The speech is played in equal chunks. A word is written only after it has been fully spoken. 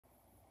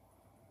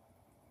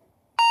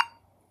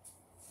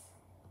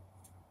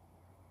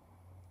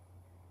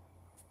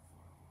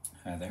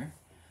Hi there.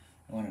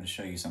 I wanted to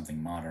show you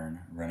something modern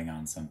running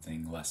on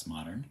something less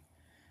modern.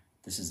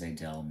 This is a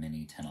Dell Mini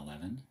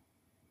 1011.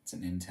 It's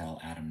an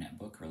Intel Atom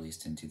netbook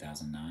released in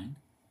 2009,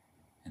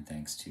 and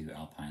thanks to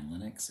Alpine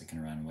Linux, it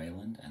can run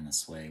Wayland and the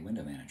Sway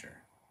window manager.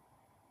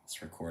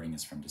 This recording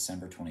is from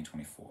December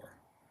 2024.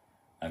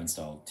 I've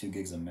installed 2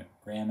 gigs of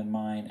RAM in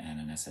mine and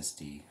an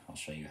SSD. I'll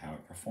show you how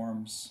it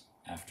performs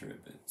after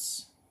it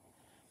boots.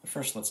 But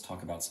first, let's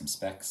talk about some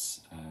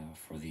specs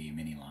for the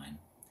Mini line.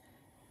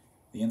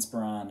 The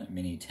Inspiron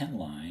Mini 10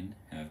 line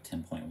have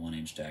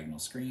 10.1-inch diagonal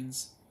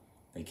screens.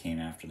 They came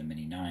after the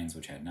Mini 9s,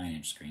 which had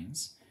 9-inch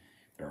screens.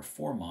 There are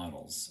 4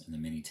 models in the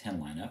Mini 10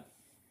 lineup.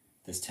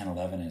 This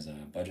 1011 is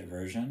a budget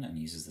version and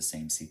uses the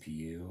same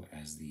CPU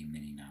as the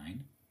Mini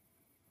 9.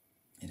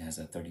 It has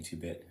a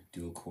 32-bit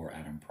dual-core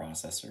Atom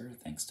processor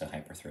thanks to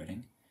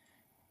hyperthreading.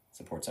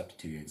 Supports up to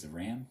 2 gigs of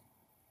RAM.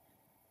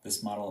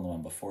 This model and the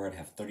one before it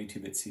have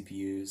 32-bit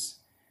CPUs,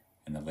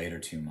 and the later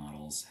 2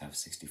 models have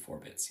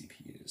 64-bit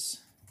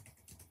CPUs.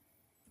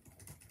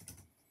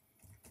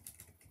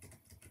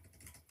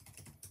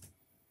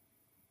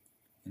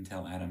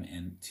 Intel Atom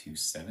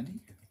N270.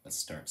 Let's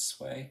start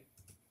Sway.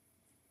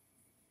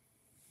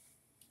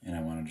 And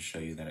I wanted to show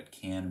you that it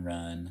can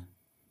run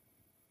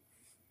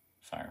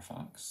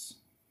Firefox.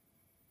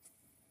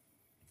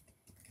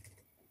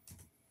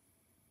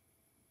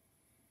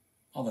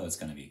 Although it's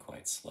going to be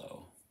quite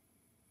slow.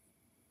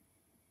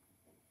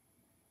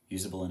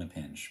 Usable in a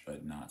pinch,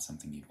 but not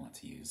something you'd want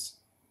to use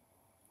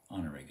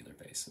on a regular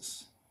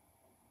basis.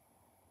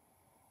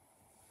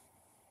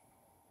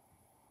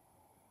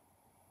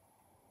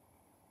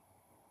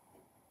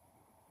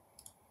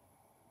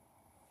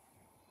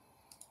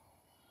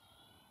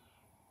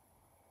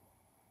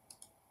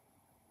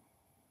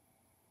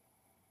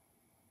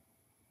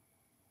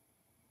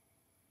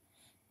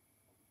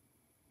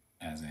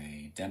 As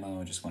a demo,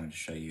 I just wanted to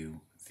show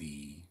you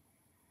the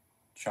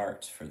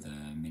chart for the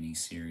Mini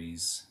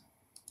series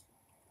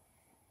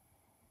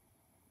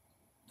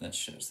that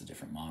shows the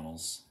different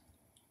models.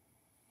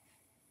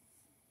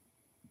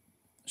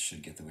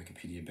 Should get the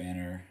Wikipedia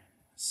banner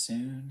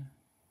soon.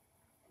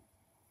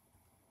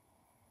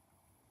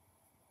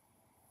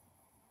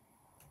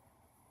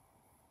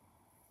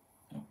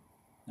 Oh,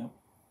 nope,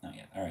 not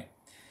yet. All right,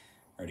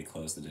 already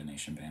closed the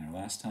donation banner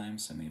last time,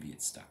 so maybe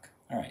it's stuck.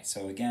 All right,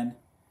 so again,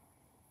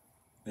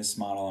 this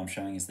model I'm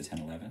showing is the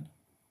 1011.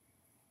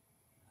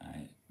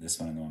 This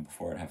one and the one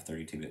before it have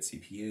 32-bit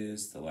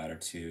CPUs. The latter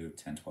two,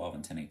 1012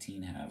 and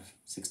 1018, have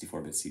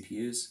 64-bit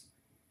CPUs.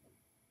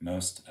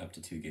 Most up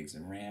to 2 gigs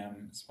of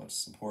RAM is what's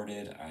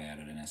supported. I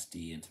added an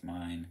SD into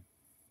mine.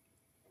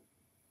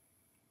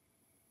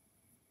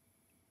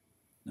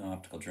 No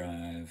optical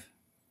drive.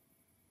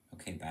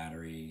 Okay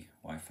battery,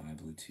 Wi-Fi,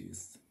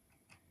 Bluetooth.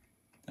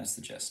 That's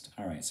the gist.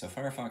 All right, so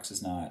Firefox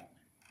is not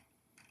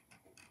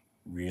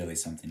really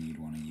something you'd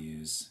want to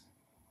use.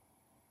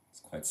 It's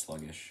quite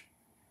sluggish.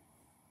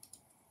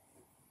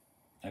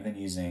 I've been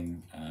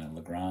using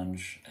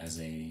Lagrange as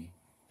a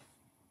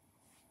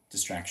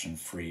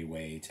distraction-free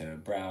way to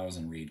browse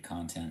and read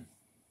content.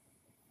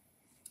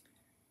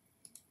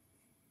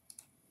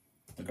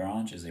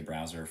 Lagrange is a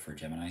browser for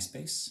Gemini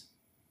space.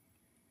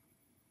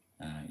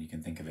 You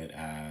can think of it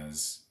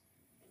as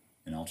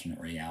an alternate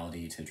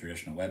reality to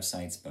traditional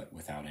websites, but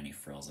without any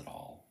frills at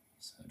all.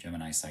 So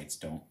Gemini sites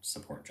don't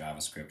support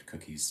JavaScript,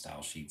 cookies,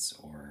 style sheets,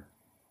 or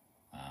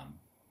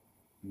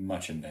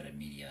much embedded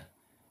media.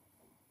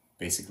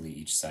 Basically,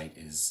 each site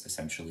is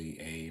essentially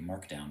a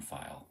markdown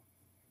file.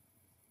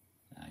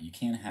 You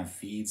can have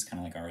feeds, kind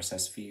of like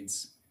RSS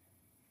feeds,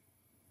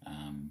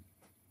 and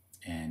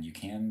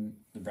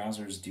the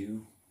browsers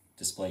do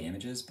display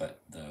images,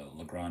 but the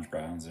Lagrange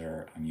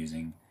browser I'm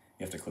using,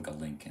 you have to click a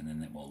link and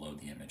then it will load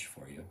the image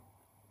for you,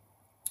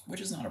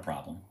 which is not a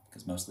problem,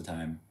 because most of the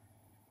time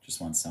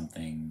just want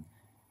something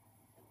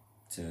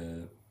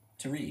to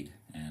read,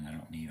 and I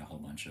don't need a whole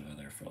bunch of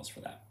other frills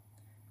for that.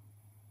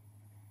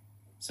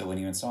 So when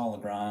you install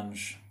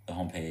Lagrange, the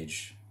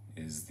homepage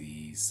is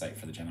the site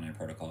for the Gemini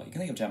protocol. You can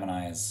think of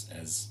Gemini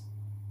as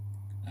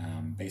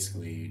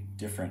basically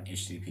different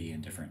HTTP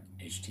and different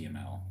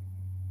HTML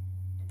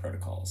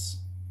protocols.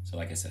 So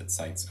like I said,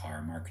 sites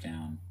are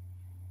markdown,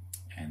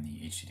 and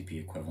the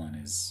HTTP equivalent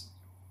is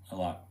a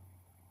lot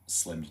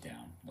slimmed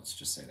down. Let's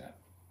just say that.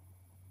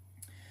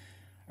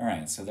 All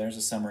right, so there's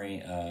a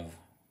summary of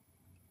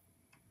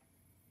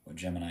what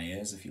Gemini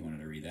is. If you wanted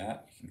to read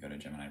that, you can go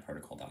to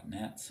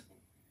geminiprotocol.net.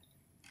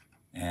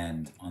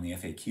 And on the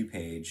FAQ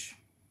page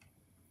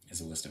is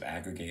a list of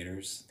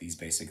aggregators. These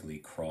basically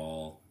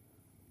crawl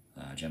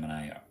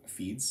Gemini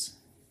feeds,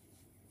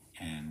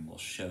 and we'll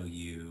show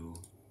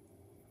you,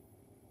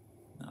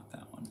 not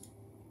that one,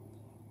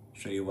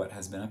 show you what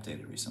has been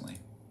updated recently.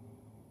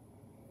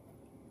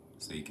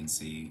 So you can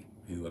see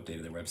who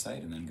updated their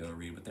website and then go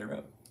read what they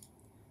wrote.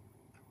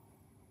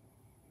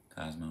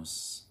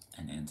 Cosmos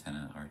and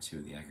Antenna are 2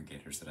 of the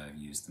aggregators that I've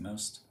used the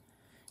most.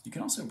 You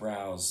can also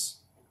browse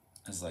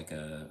as like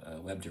a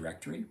web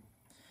directory.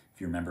 If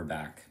you remember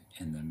back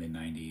in the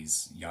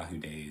mid-90s Yahoo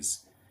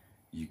days,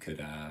 you could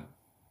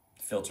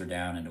filter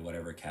down into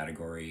whatever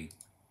category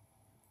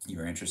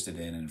you're interested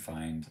in and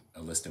find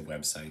a list of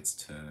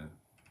websites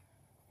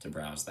to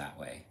browse that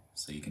way.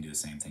 So you can do the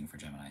same thing for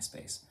Gemini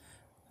Space.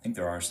 I think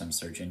there are some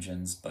search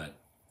engines, but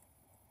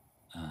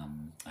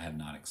I have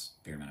not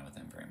experimented with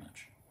them very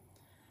much.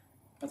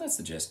 But that's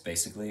the gist,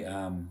 basically.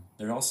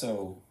 There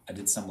also, I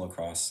did stumble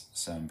across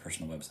some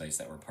personal websites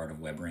that were part of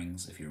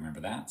WebRings, if you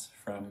remember that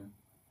from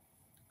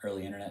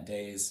early internet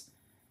days.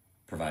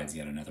 Provides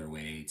yet another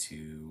way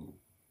to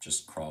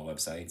just crawl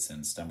websites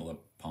and stumble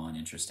upon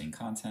interesting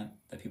content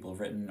that people have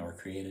written or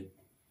created.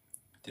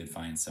 Did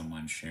find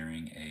someone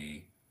sharing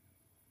a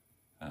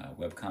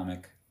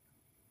webcomic.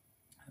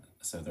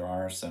 So there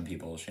are some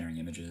people sharing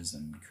images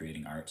and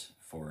creating art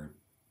for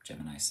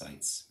Gemini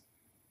sites.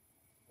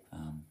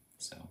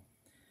 So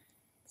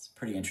it's a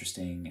pretty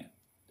interesting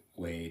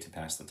way to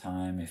pass the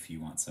time if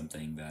you want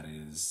something that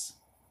is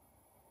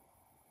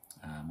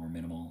more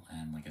minimal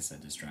and, like I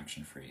said,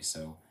 distraction free.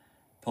 So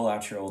pull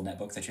out your old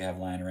netbook that you have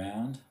lying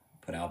around,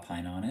 put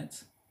Alpine on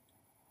it,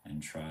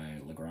 and try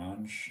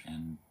Lagrange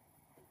and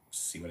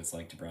see what it's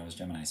like to browse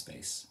Gemini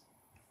Space.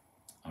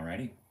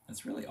 Alrighty,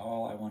 that's really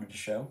all I wanted to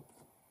show.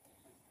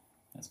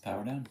 Let's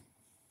power down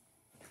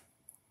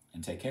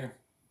and take care.